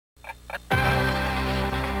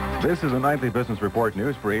This is a nightly business report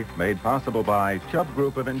news brief made possible by Chubb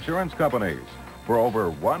Group of Insurance Companies. For over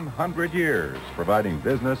 100 years, providing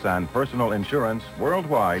business and personal insurance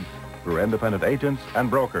worldwide through independent agents and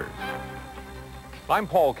brokers. I'm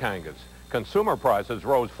Paul Kangas. Consumer prices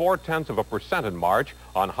rose 0.4% in March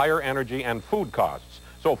on higher energy and food costs.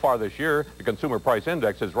 So far this year, the Consumer Price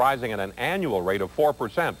Index is rising at an annual rate of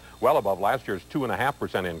 4%, well above last year's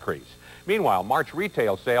 2.5% increase. Meanwhile, March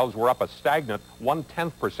retail sales were up a stagnant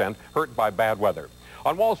 0.1%, hurt by bad weather.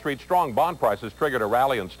 On Wall Street, strong bond prices triggered a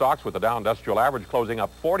rally in stocks, with the Dow Industrial Average closing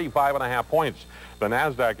up 45.5 points. The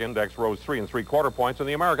NASDAQ index rose 3 3/4 points, and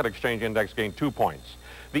the American Exchange Index gained 2 points.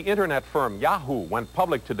 The internet firm Yahoo went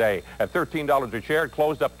public today at $13 a share. It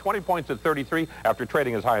closed up 20 points at 33 after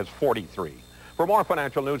trading as high as 43. For more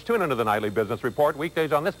financial news, tune into the Nightly Business Report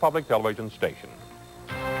weekdays on this public television station.